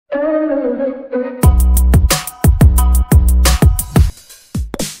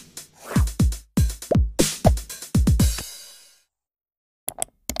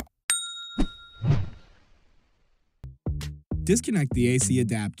Disconnect the AC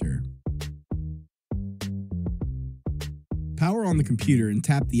adapter. Power on the computer and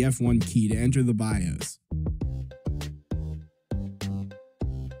tap the F1 key to enter the BIOS.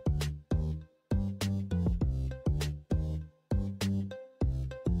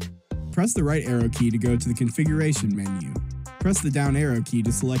 Press the right arrow key to go to the configuration menu. Press the down arrow key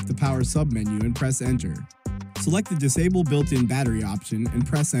to select the power submenu and press enter. Select the disable built-in battery option and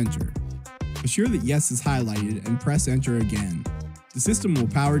press enter. Assure that yes is highlighted and press enter again. The system will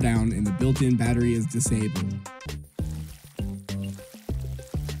power down and the built-in battery is disabled.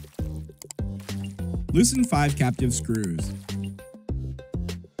 Loosen 5 captive screws.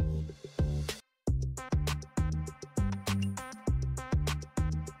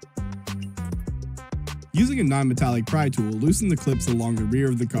 Using a non-metallic pry tool, loosen the clips along the rear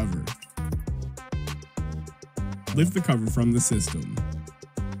of the cover. Lift the cover from the system.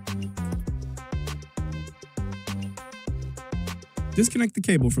 Disconnect the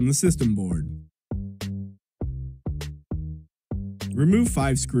cable from the system board. Remove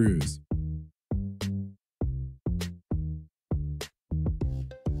 5 screws.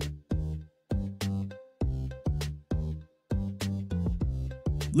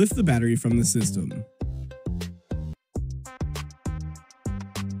 Lift the battery from the system.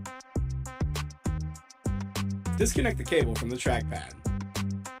 Disconnect the cable from the trackpad.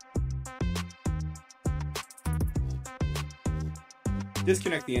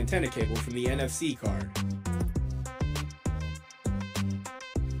 Disconnect the antenna cable from the NFC card.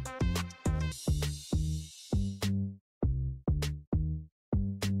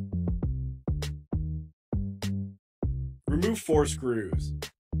 Remove 4 screws.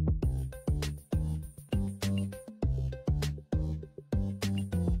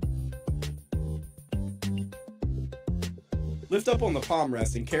 Lift up on the palm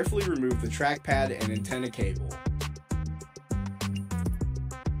rest and carefully remove the trackpad and antenna cable.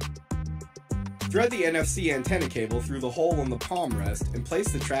 Thread the NFC antenna cable through the hole on the palm rest and place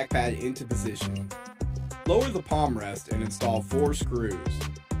the trackpad into position. Lower the palm rest and install 4 screws.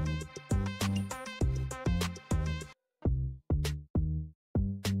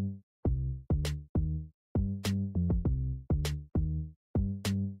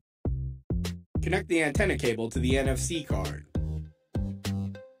 Connect the antenna cable to the NFC card.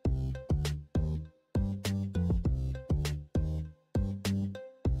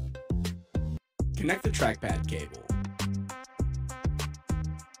 Connect the trackpad cable.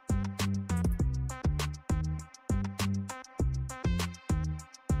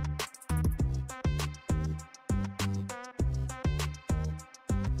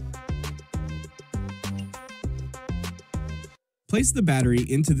 Place the battery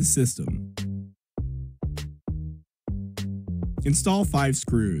into the system. Install 5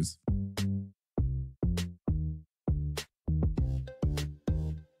 screws.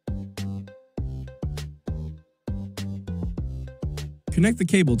 Connect the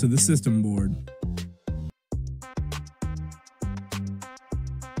cable to the system board.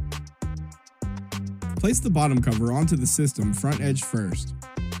 Place the bottom cover onto the system front edge first.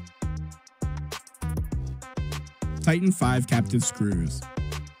 Tighten 5 captive screws.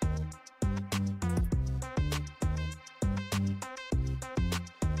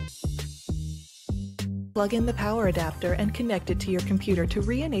 Plug in the power adapter and connect it to your computer to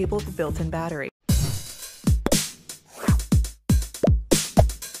re-enable the built-in battery.